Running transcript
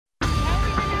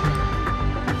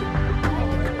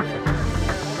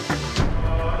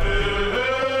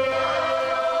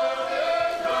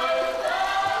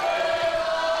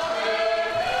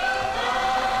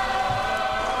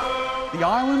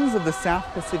of the South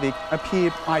Pacific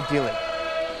appear idyllic,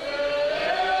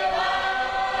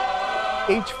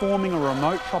 each forming a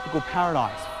remote tropical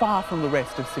paradise far from the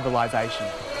rest of civilization.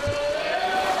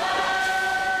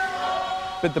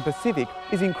 But the Pacific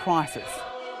is in crisis.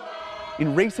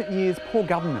 In recent years, poor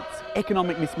governance,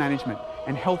 economic mismanagement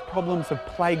and health problems have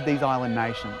plagued these island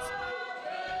nations.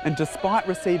 And despite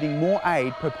receiving more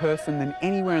aid per person than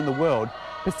anywhere in the world,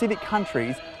 Pacific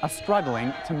countries are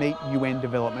struggling to meet UN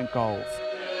development goals.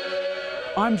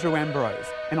 I'm Drew Ambrose,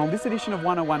 and on this edition of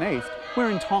 101 East, we're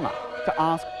in Tonga to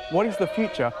ask what is the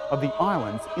future of the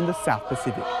islands in the South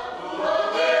Pacific.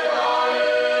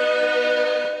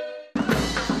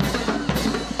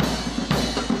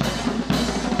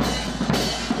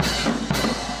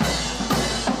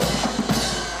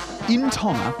 In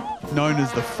Tonga, known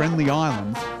as the Friendly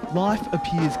Islands, life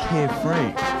appears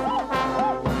carefree.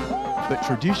 But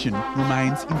tradition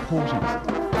remains important.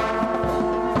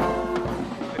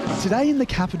 Today in the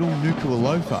capital,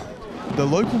 Nuku'alofa, the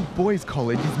local boys'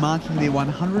 college is marking their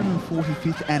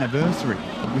 145th anniversary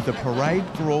with a parade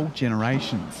for all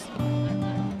generations.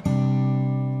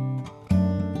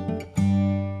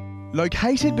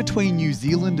 Located between New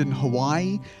Zealand and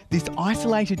Hawaii, this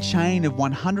isolated chain of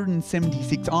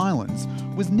 176 islands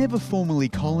was never formally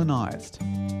colonised.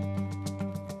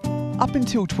 Up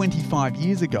until 25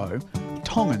 years ago,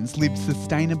 Tongans lived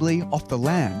sustainably off the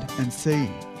land and sea.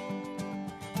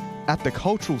 At the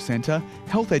Cultural Centre,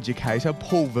 health educator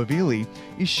Paul Vavili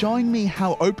is showing me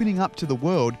how opening up to the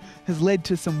world has led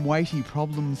to some weighty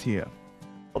problems here.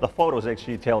 Well, the photos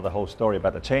actually tell the whole story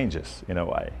about the changes in a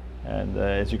way. And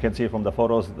as you can see from the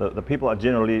photos, the people are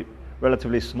generally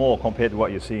relatively small compared to what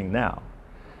you're seeing now.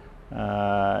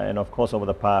 And of course, over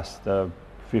the past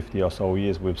 50 or so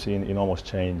years, we've seen enormous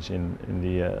change in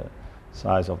the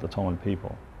size of the Tongan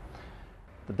people.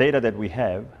 The data that we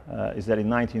have is that in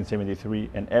 1973,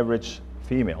 an average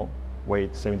female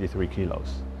weighed 73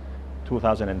 kilos.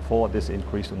 2004, this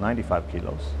increased to 95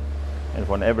 kilos. And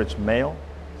for an average male,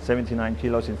 79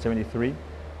 kilos in 73.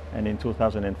 And in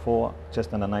 2004,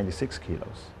 just under 96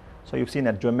 kilos. So you've seen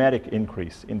a dramatic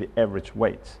increase in the average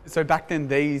weight. So back then,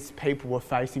 these people were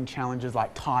facing challenges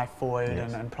like typhoid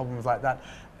and problems like that.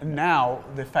 And now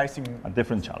they're facing a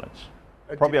different challenge,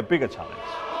 probably a bigger challenge.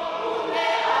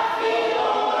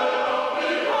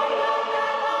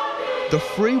 The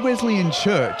Free Wesleyan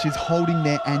Church is holding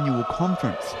their annual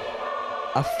conference,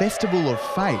 a festival of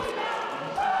faith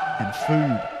and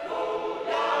food.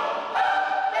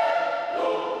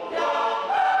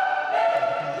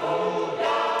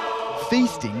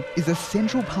 Feasting is a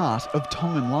central part of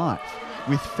Tongan life,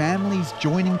 with families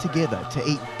joining together to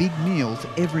eat big meals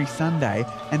every Sunday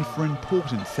and for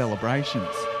important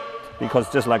celebrations. Because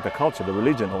just like the culture, the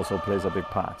religion also plays a big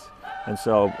part. And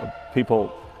so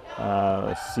people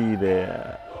see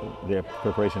their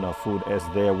preparation of food as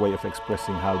their way of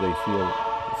expressing how they feel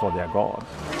for their God.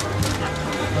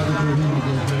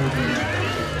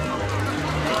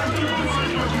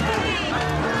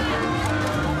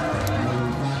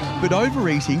 But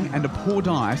overeating and a poor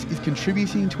diet is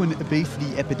contributing to an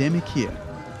obesity epidemic here.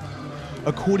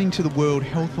 According to the World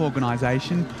Health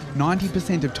Organization,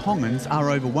 90% of Tongans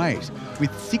are overweight, with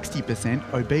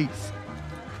 60% obese.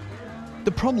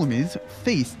 The problem is,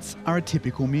 feasts are a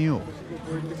typical meal.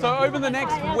 So over the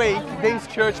next week, these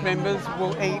church members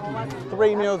will eat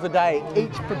 3 meals a day,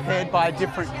 each prepared by a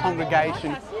different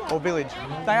congregation or village.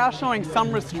 They are showing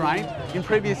some restraint. In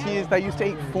previous years, they used to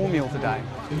eat 4 meals a day.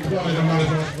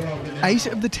 8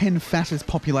 of the 10 fattest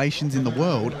populations in the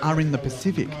world are in the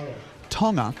Pacific.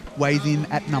 Tonga weighs in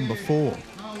at number 4.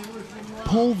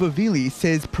 Paul Vavili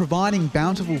says providing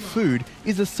bountiful food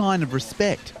is a sign of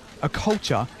respect, a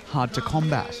culture hard to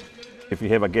combat. If you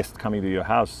have a guest coming to your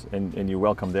house and you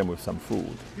welcome them with some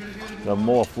food, the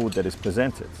more food that is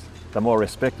presented, the more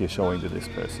respect you're showing to this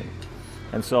person.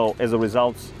 And so as a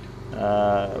result,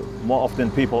 more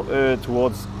often people err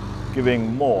towards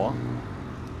giving more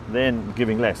than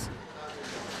giving less.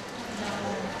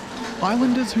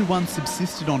 Islanders who once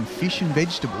subsisted on fish and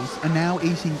vegetables are now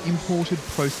eating imported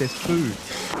processed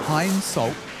foods, high in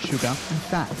salt, sugar and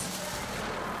fats.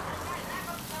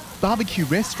 Barbecue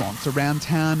restaurants around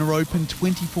town are open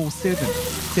 24/7,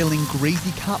 selling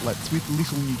greasy cutlets with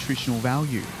little nutritional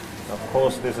value. Of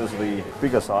course, this is the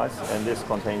bigger size, and this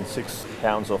contains 6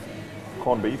 pounds of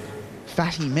corned beef.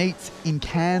 Fatty meats in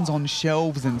cans on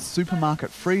shelves and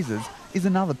supermarket freezers is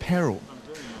another peril.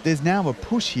 There's now a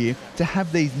push here to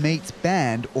have these meats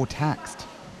banned or taxed.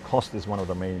 Cost is one of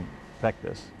the main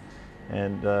factors,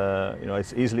 and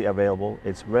it's easily available,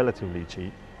 it's relatively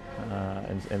cheap,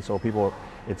 and so people,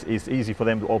 it's easy for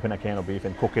them to open a can of beef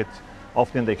and cook it.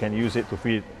 Often they can use it to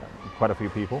feed quite a few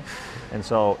people. And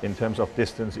so in terms of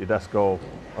distance, it does go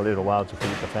a little while to feed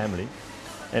the family.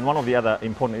 And one of the other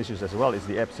important issues as well is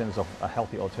the absence of a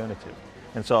healthy alternative.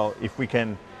 And so if we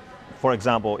can, for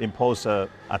example, impose a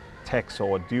tax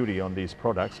or a duty on these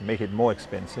products, make it more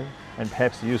expensive, and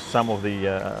perhaps use some of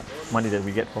the money that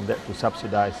we get from that to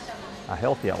subsidize a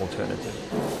healthier alternative,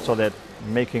 so that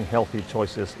making healthy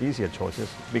choices, easier choices,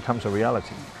 becomes a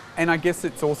reality. And I guess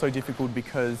it's also difficult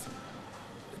because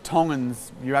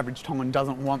Tongans, your average Tongan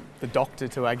doesn't want the doctor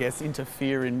to, I guess,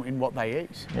 interfere in what they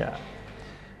eat. Yeah.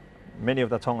 Many of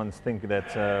the Tongans think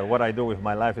that what I do with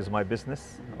my life is my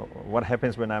business. What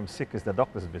happens when I'm sick is the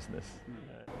doctor's business.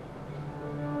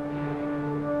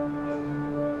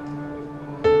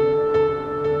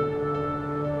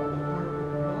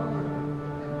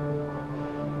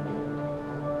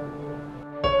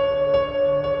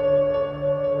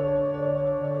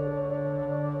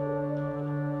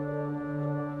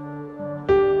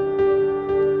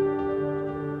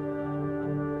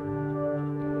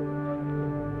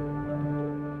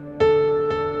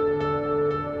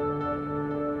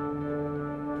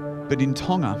 But in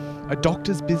Tonga, a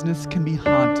doctor's business can be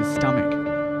hard to stomach.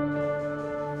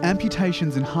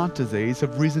 Amputations and heart disease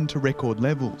have risen to record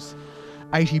levels.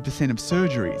 80% of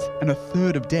surgeries and a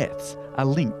third of deaths are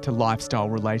linked to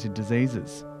lifestyle-related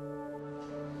diseases.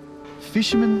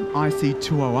 Fisherman Isi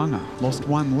Tuoanga lost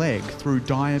one leg through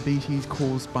diabetes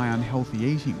caused by unhealthy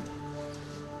eating.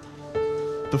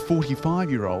 The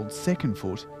 45-year-old's second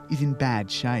foot is in bad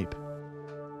shape.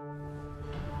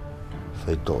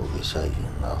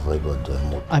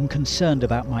 I'm concerned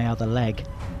about my other leg.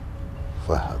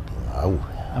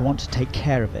 I want to take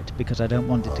care of it because I don't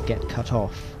want it to get cut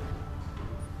off.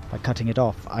 By cutting it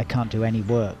off, I can't do any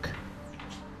work.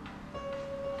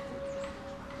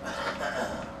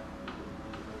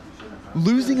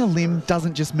 Losing a limb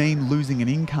doesn't just mean losing an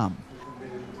income.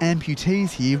 Amputees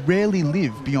here rarely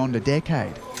live beyond a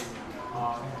decade.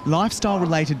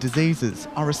 Lifestyle-related diseases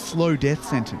are a slow death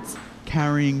sentence,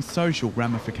 carrying social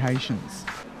ramifications.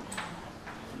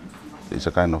 It's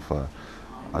a kind of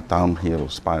a downhill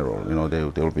spiral. You know,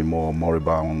 they'll be more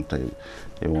moribund,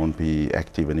 they won't be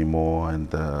active anymore,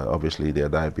 and obviously their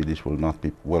diabetes will not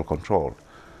be well controlled.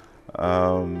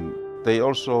 They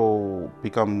also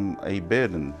become a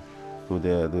burden to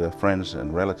their friends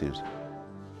and relatives.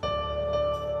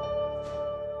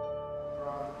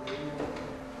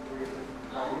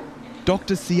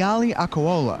 Dr. Siali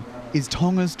Akoola is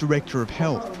Tonga's Director of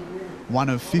Health, one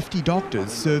of 50 doctors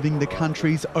serving the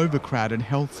country's overcrowded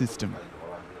health system.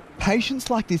 Patients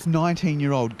like this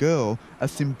 19-year-old girl are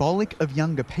symbolic of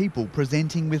younger people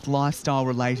presenting with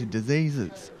lifestyle-related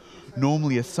diseases,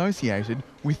 normally associated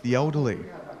with the elderly.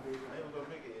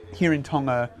 Here in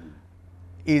Tonga,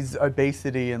 is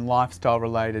obesity and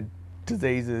lifestyle-related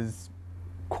diseases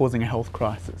causing a health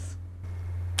crisis?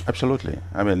 Absolutely.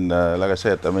 I mean, like I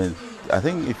said, I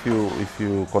think if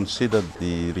you consider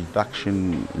the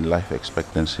reduction in life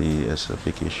expectancy as a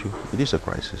big issue, it is a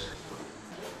crisis.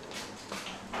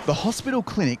 The hospital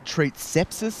clinic treats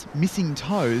sepsis, missing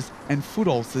toes and foot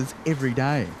ulcers every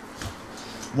day.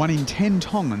 1 in 10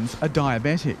 Tongans are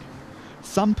diabetic.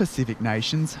 Some Pacific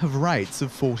nations have rates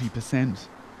of 40%.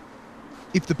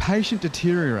 If the patient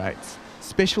deteriorates,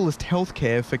 specialist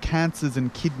healthcare for cancers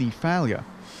and kidney failure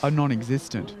are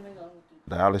non-existent.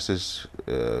 Dialysis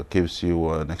gives you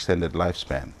an extended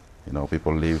lifespan. You know,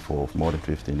 people live for more than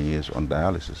 15 years on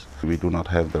dialysis. We do not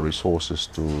have the resources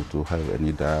to have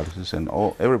any dialysis, and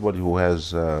everybody who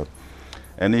has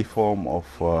any form of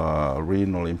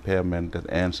renal impairment that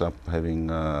ends up having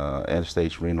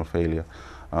end-stage renal failure,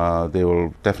 they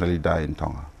will definitely die in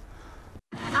Tonga.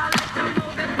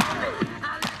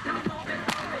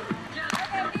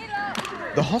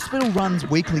 The hospital runs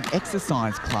weekly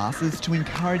exercise classes to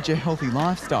encourage a healthy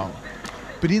lifestyle.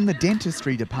 But in the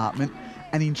dentistry department,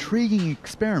 an intriguing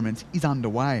experiment is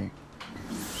underway.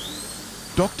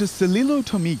 Dr. Salilo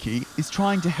Tomiki is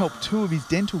trying to help 2 of his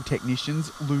dental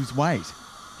technicians lose weight.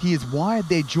 He has wired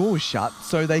their jaws shut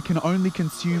so they can only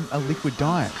consume a liquid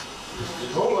diet. The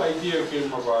whole idea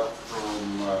came about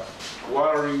from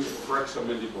wiring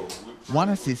flexor-mandible. One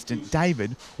assistant,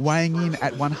 David, weighing in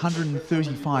at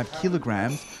 135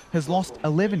 kilograms, has lost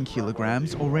 11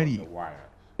 kilograms already.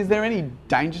 Is there any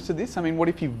danger to this? I mean, what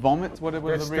if he vomits? What are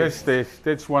the risks?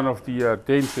 That's one of the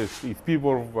dangers. If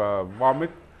people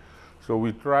vomit, so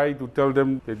we try to tell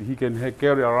them that he can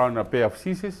carry around a pair of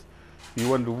scissors. If he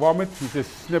wants to vomit, he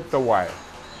just snip the wire.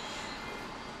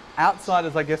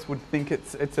 Outsiders, I guess, would think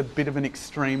it's a bit of an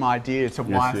extreme idea to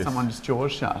wire someone's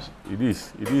jaws shut. It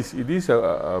is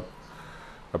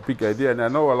a big idea, and I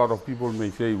know a lot of people may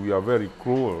say we are very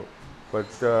cruel, but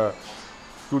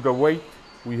to the weight,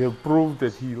 we have proved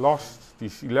that he lost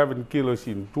these 11 kilos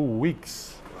in 2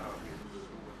 weeks.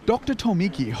 Dr.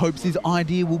 Tomiki hopes his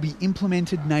idea will be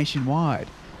implemented nationwide,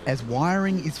 as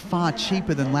wiring is far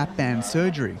cheaper than lap band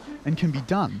surgery and can be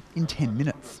done in 10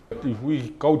 minutes. If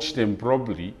we coach them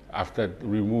properly after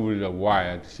removing the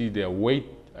wire, to see their weight,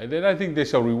 and then I think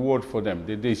there's a reward for them.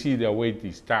 They see their weight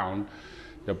is down,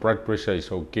 the blood pressure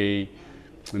is okay,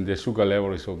 and the sugar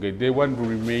level is okay. They want to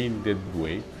remain that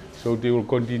way, so they will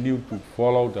continue to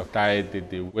follow the diet that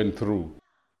they went through.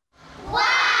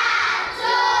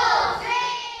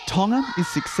 Tonga is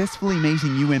successfully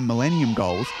meeting UN Millennium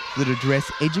Goals that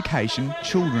address education,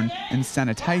 children and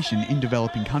sanitation in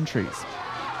developing countries.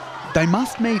 They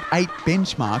must meet 8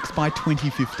 benchmarks by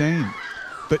 2015,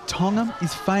 but Tonga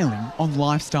is failing on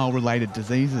lifestyle-related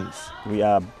diseases. We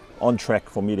are on track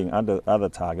for meeting other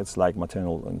targets like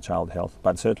maternal and child health,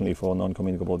 but certainly for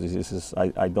non-communicable diseases,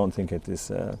 I don't think it is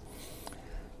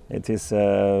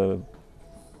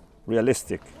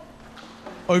realistic.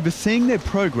 Overseeing their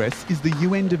progress is the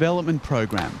UN Development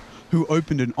Programme, who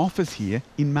opened an office here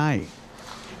in May.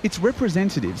 Its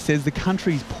representative says the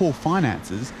country's poor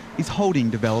finances is holding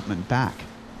development back.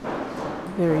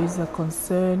 There is a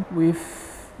concern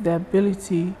with the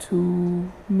ability to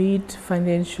meet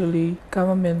financially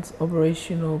government's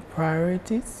operational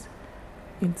priorities.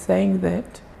 In saying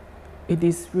that, it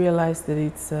is realized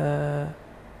that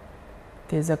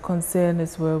there's a concern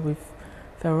as well with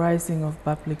the rising of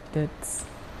public debts.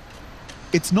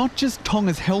 It's not just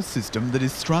Tonga's health system that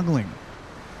is struggling.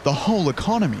 The whole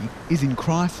economy is in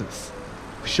crisis,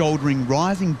 shouldering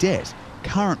rising debt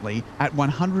currently at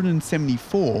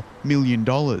 $174 million.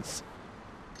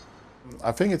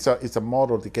 I think it's a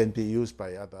model that can be used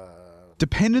by other...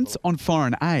 Dependence on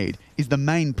foreign aid is the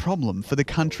main problem for the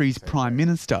country's Prime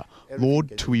Minister, Lord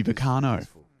Tuivakano.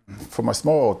 From a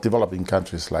small developing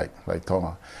countries like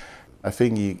Tonga, I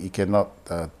think you cannot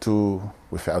do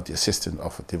without the assistance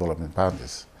of development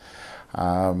partners.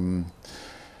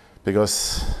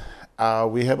 Because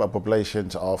we have a population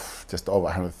of just over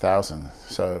 100,000.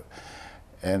 So,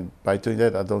 and by doing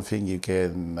that, I don't think you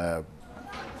can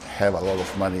have a lot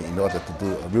of money in order to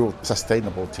do a real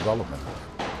sustainable development.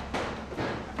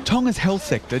 Tonga's health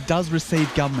sector does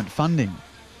receive government funding,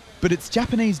 but it's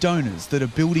Japanese donors that are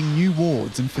building new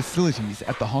wards and facilities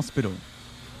at the hospital.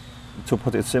 To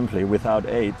put it simply, without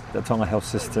aid, the Tonga health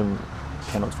system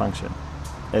cannot function.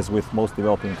 As with most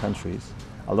developing countries,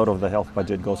 a lot of the health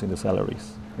budget goes into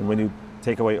salaries. And when you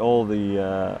take away all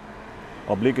the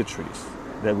obligatories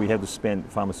that we have to spend,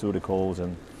 pharmaceuticals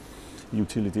and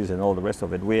utilities and all the rest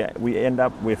of it, we end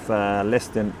up with less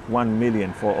than 1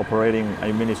 million for operating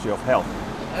a Ministry of Health.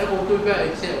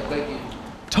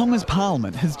 Tonga's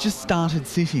parliament has just started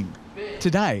sitting.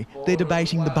 Today, they're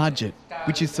debating the budget,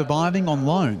 which is surviving on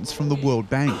loans from the World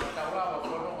Bank.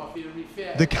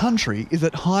 The country is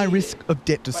at high risk of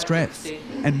debt distress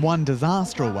and one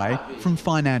disaster away from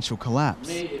financial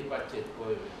collapse.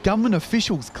 Government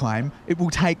officials claim it will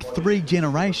take 3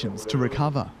 generations to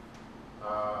recover.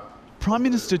 Prime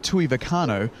Minister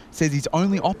Tuivakano says his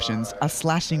only options are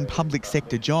slashing public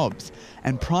sector jobs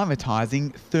and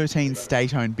privatising 13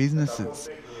 state-owned businesses,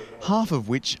 half of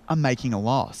which are making a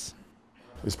loss.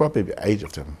 It's probably 8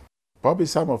 of them. Probably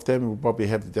some of them will probably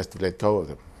have to just let go of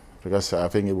them, because I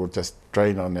think it will just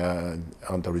drain on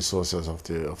the resources of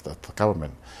the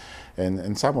government.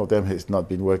 And some of them has not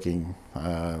been working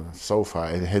so far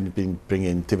and hasn't been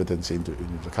bringing dividends into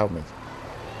the government.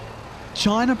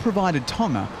 China provided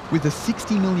Tonga with a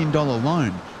 $60 million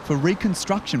loan for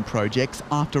reconstruction projects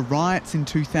after riots in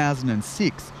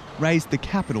 2006 razed the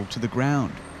capital to the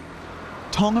ground.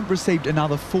 Tonga received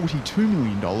another $42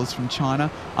 million from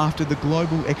China after the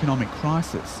global economic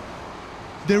crisis.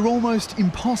 They're almost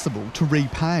impossible to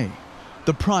repay.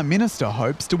 The Prime Minister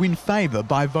hopes to win favour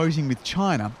by voting with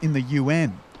China in the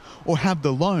UN or have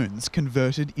the loans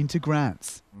converted into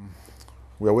grants.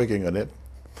 We're working on it,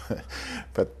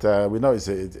 but we know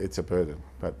it's a burden.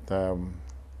 But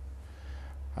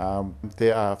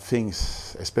there are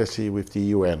things, especially with the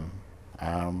UN,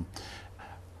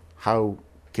 how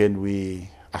can we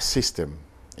assist them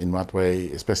in what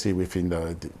way, especially within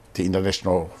the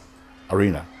international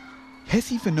arena?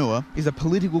 Hesi Whenua is a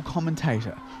political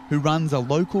commentator who runs a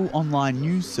local online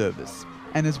news service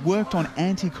and has worked on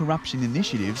anti-corruption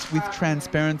initiatives with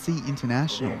Transparency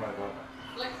International.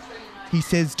 He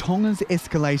says Tonga's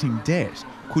escalating debt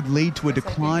could lead to a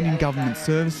decline in government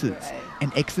services,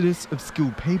 an exodus of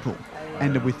skilled people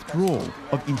and a withdrawal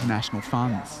of international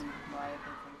funds.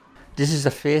 This is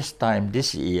the first time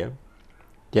this year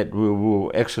that we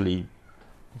will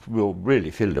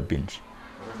really feel the pinch.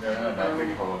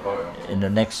 in the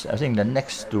next, I think the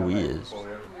next 2 years,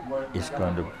 it's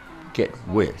going to get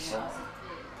worse.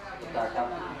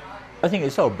 I think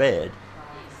it's so bad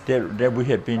that we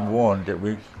had been warned that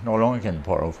we no longer can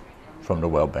borrow from the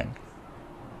World Bank.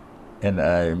 And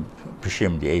I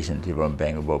presume the Asian Development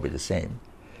Bank will be the same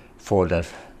for the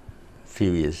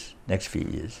next few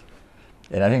years.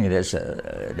 And I think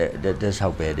that's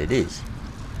how bad it is.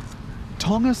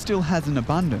 Tonga still has an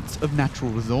abundance of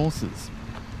natural resources.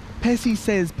 Pesci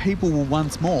says people will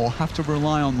once more have to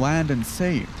rely on land and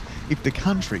sea if the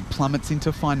country plummets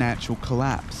into financial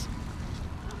collapse.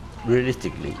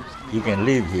 Realistically, you can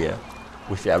live here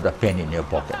without a penny in your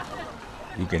pocket.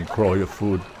 You can grow your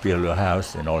food, build your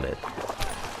house and all that.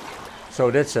 So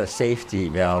that's a safety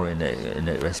valve in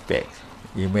a respect.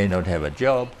 You may not have a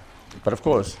job, but of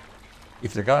course,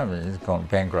 if the government is gone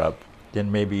bankrupt,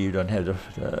 then maybe you don't have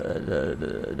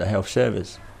the health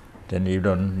service. Then you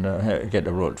don't get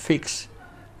the road fixed,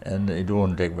 and it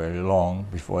won't take very long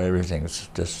before everything's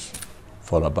just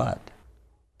fall apart.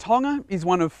 Tonga is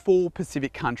one of 4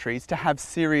 Pacific countries to have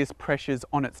serious pressures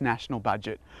on its national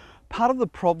budget. Part of the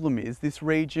problem is this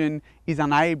region is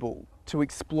unable to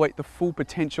exploit the full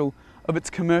potential of its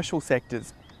commercial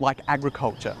sectors, like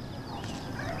agriculture.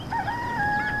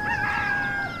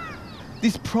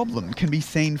 This problem can be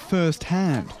seen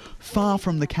firsthand, far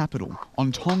from the capital,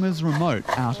 on Tonga's remote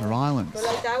outer islands.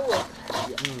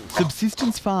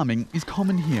 Subsistence farming is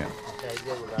common here.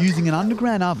 Using an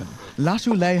underground oven,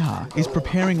 Latu Leha is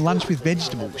preparing lunch with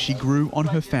vegetables she grew on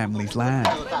her family's land.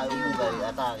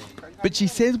 But she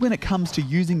says when it comes to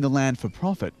using the land for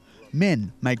profit,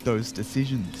 men make those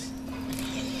decisions.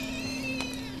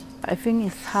 I think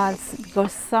it's hard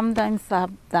because sometimes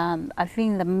I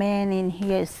think the men in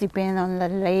here depend on the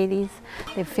ladies.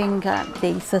 They think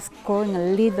they just growing a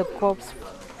little crops,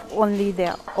 only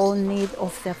their own need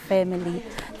of their family.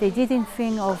 They didn't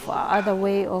think of other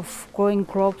way of growing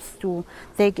crops to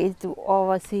take it to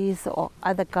overseas or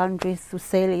other countries to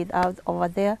sell it out over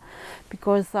there,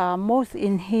 because most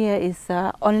in here is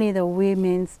only the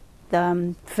women's.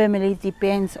 The family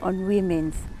depends on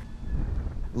women's.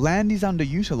 Land is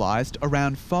underutilised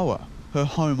around Foa, her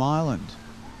home island.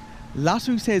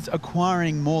 Latu says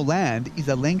acquiring more land is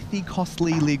a lengthy,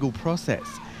 costly legal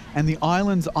process, and the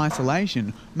island's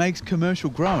isolation makes commercial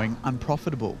growing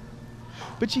unprofitable.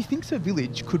 But she thinks her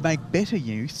village could make better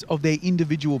use of their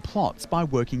individual plots by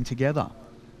working together.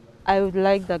 I would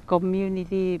like the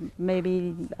community,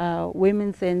 maybe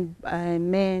women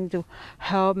and men, to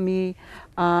help me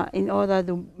in order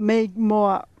to make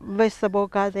more vegetable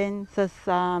gardens, just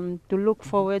to look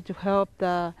forward to help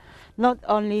not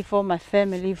only for my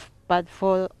family, but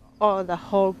for all the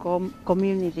whole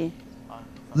community.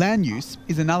 Land use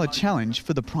is another challenge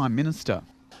for the Prime Minister.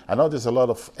 I know there's a lot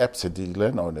of absentee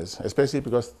landowners, especially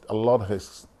because a lot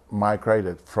has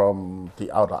migrated from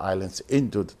the outer islands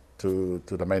into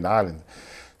the main island.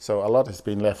 So a lot has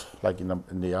been left like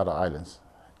in the other islands,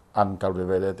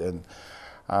 uncultivated,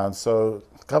 and so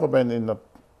government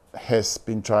has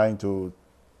been trying to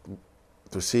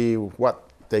see what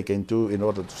they can do in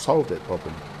order to solve that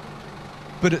problem.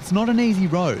 But it's not an easy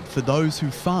road for those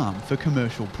who farm for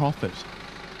commercial profit.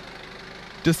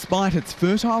 Despite its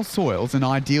fertile soils and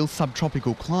ideal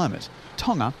subtropical climate,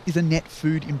 Tonga is a net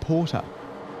food importer.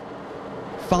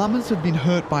 Farmers have been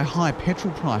hurt by high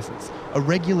petrol prices,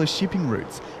 irregular shipping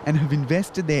routes, and have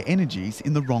invested their energies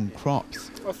in the wrong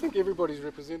crops. I think everybody's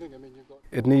representing.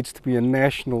 It needs to be a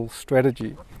national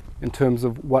strategy in terms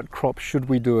of what crops should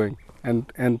we doing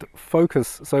and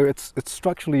focus, so it's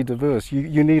structurally diverse.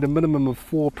 You need a minimum of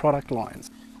 4 product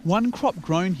lines. One crop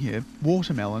grown here,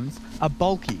 watermelons, are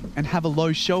bulky and have a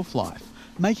low shelf life,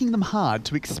 making them hard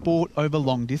to export over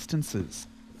long distances.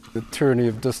 The tyranny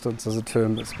of distance is a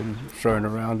term that's been thrown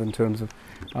around in terms of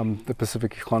the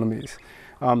Pacific economies.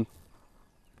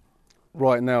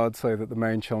 Right now I'd say that the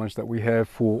main challenge that we have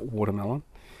for watermelon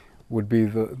would be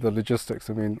the logistics.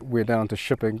 I mean, we're down to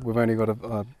shipping. We've only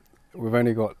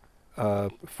got a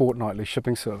fortnightly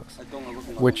shipping service,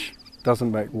 which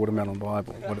doesn't make watermelon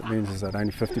viable. What it means is that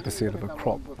only 50% of a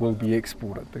crop will be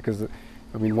exported, because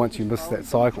I mean, once you miss that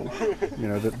cycle, you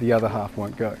know, the other half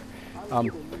won't go.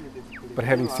 But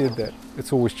having said that,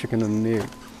 it's always chicken and egg.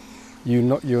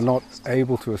 You're not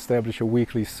able to establish a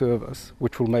weekly service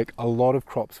which will make a lot of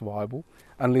crops viable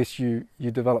unless you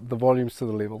develop the volumes to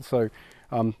the level. So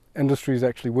industry is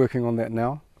actually working on that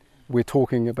now. We're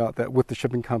talking about that with the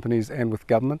shipping companies and with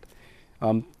government.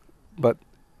 But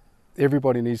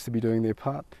everybody needs to be doing their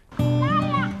part.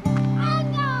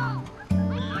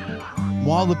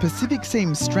 While the Pacific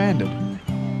seems stranded,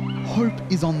 hope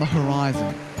is on the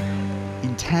horizon.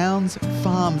 In towns,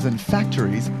 farms and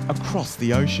factories across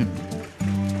the ocean.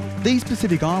 These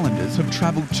Pacific Islanders have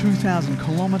travelled 2,000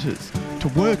 kilometres to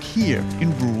work here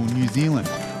in rural New Zealand,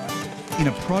 in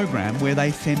a program where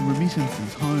they send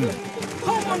remittances home.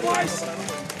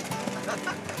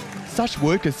 Such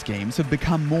worker schemes have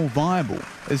become more viable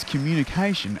as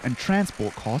communication and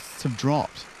transport costs have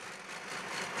dropped.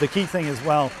 The key thing as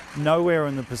well, nowhere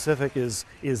in the Pacific is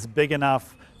big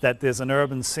enough that there's an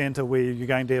urban centre where you're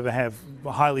going to ever have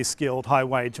highly skilled,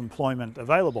 high-wage employment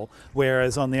available.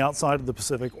 Whereas on the outside of the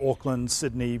Pacific, Auckland,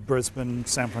 Sydney, Brisbane,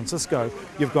 San Francisco,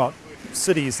 you've got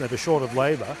cities that are short of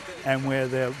labour and where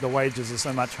the wages are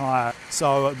so much higher.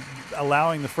 So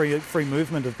allowing the free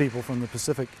movement of people from the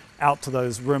Pacific out to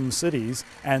those rim cities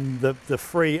and the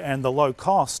free and the low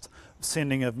cost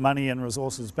sending of money and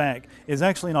resources back is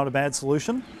actually not a bad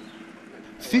solution.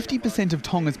 50% of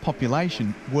Tonga's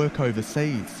population work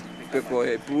overseas.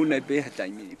 Safita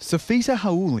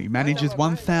Hauli manages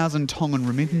 1,000 Tongan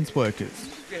remittance workers.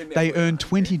 They earn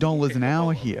 $20 an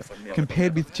hour here,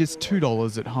 compared with just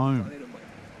 $2 at home.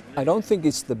 I don't think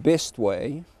it's the best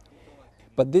way,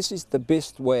 but this is the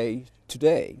best way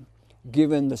today,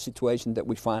 given the situation that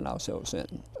we find ourselves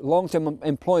in. Long-term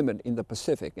employment in the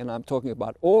Pacific, and I'm talking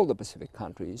about all the Pacific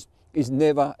countries, is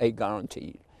never a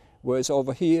guarantee. Whereas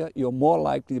over here, you're more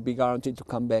likely to be guaranteed to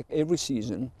come back every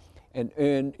season and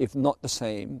earn, if not the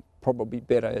same, probably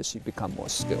better as you become more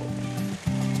skilled.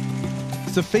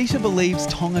 Safita believes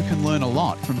Tonga can learn a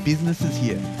lot from businesses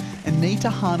here and need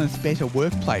to harness better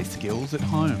workplace skills at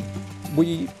home.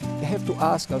 We have to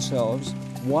ask ourselves,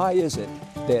 why is it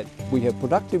that we have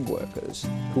productive workers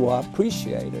who are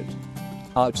appreciated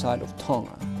outside of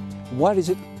Tonga? What is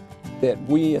it that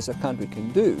we as a country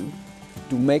can do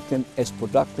to make them as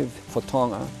productive for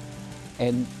Tonga?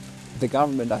 And the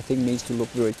government, I think, needs to look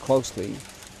very closely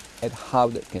at how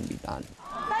that can be done.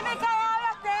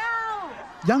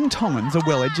 Young Tongans are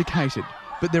well educated,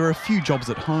 but there are few jobs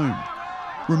at home.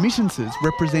 Remittances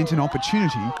represent an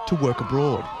opportunity to work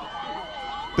abroad.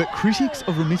 But critics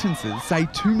of remittances say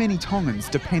too many Tongans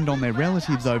depend on their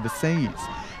relatives overseas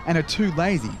and are too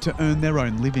lazy to earn their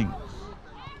own living.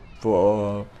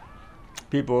 For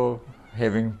people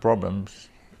having problems,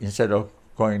 instead of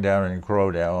going down and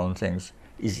grow their own things,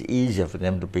 it's easier for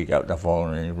them to pick up the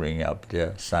phone and ring up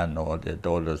their son or their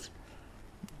daughters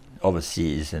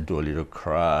overseas and do a little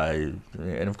cry.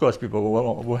 And of course people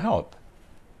will help,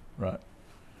 right?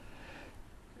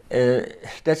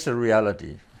 That's the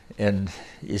reality, and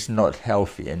it's not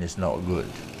healthy and it's not good.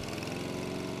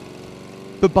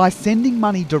 But by sending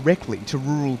money directly to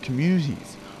rural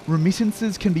communities,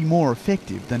 remittances can be more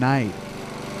effective than aid.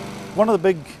 One of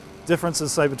the big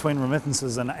differences, say, between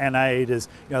remittances and aid is,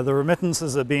 the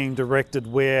remittances are being directed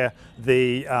where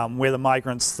the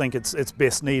migrants think it's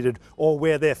best needed, or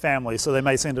where their families. So they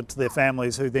may send it to their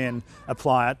families, who then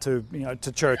apply it to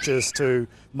to churches, to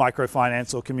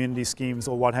microfinance or community schemes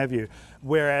or what have you.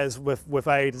 Whereas with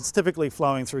aid, it's typically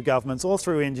flowing through governments or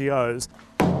through NGOs.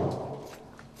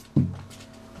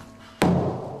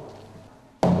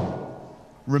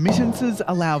 Remittances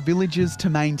allow villagers to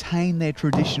maintain their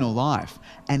traditional life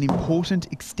and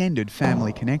important extended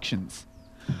family connections.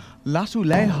 Latu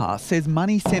Leha says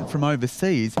money sent from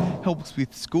overseas helps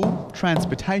with school,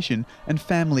 transportation and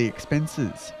family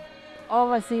expenses.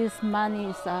 Overseas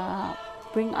money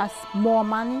bring us more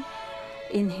money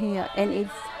in here, and it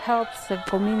helps the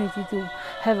community to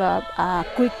have a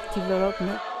quick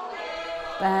development.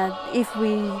 But if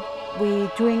we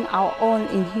doing our own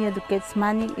in here to get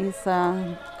money, is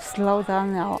slow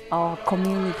down our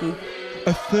community.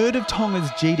 A third of Tonga's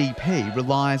GDP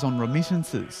relies on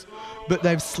remittances, but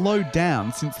they've slowed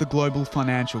down since the global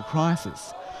financial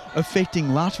crisis, affecting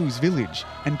Latu's village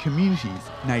and communities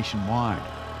nationwide.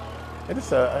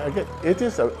 It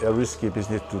is a risky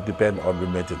business to depend on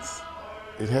remittance.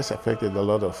 It has affected a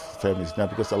lot of families now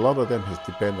because a lot of them have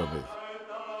depended on it.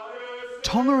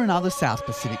 Tonga and other South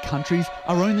Pacific countries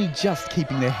are only just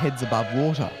keeping their heads above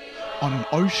water on an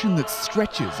ocean that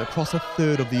stretches across a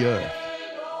third of the Earth.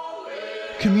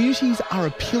 Communities are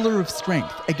a pillar of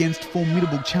strength against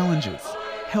formidable challenges: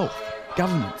 health,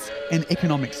 governance and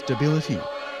economic stability.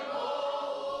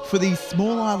 For these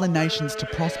small island nations to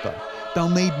prosper, they'll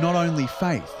need not only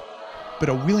faith, but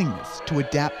a willingness to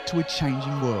adapt to a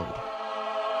changing world.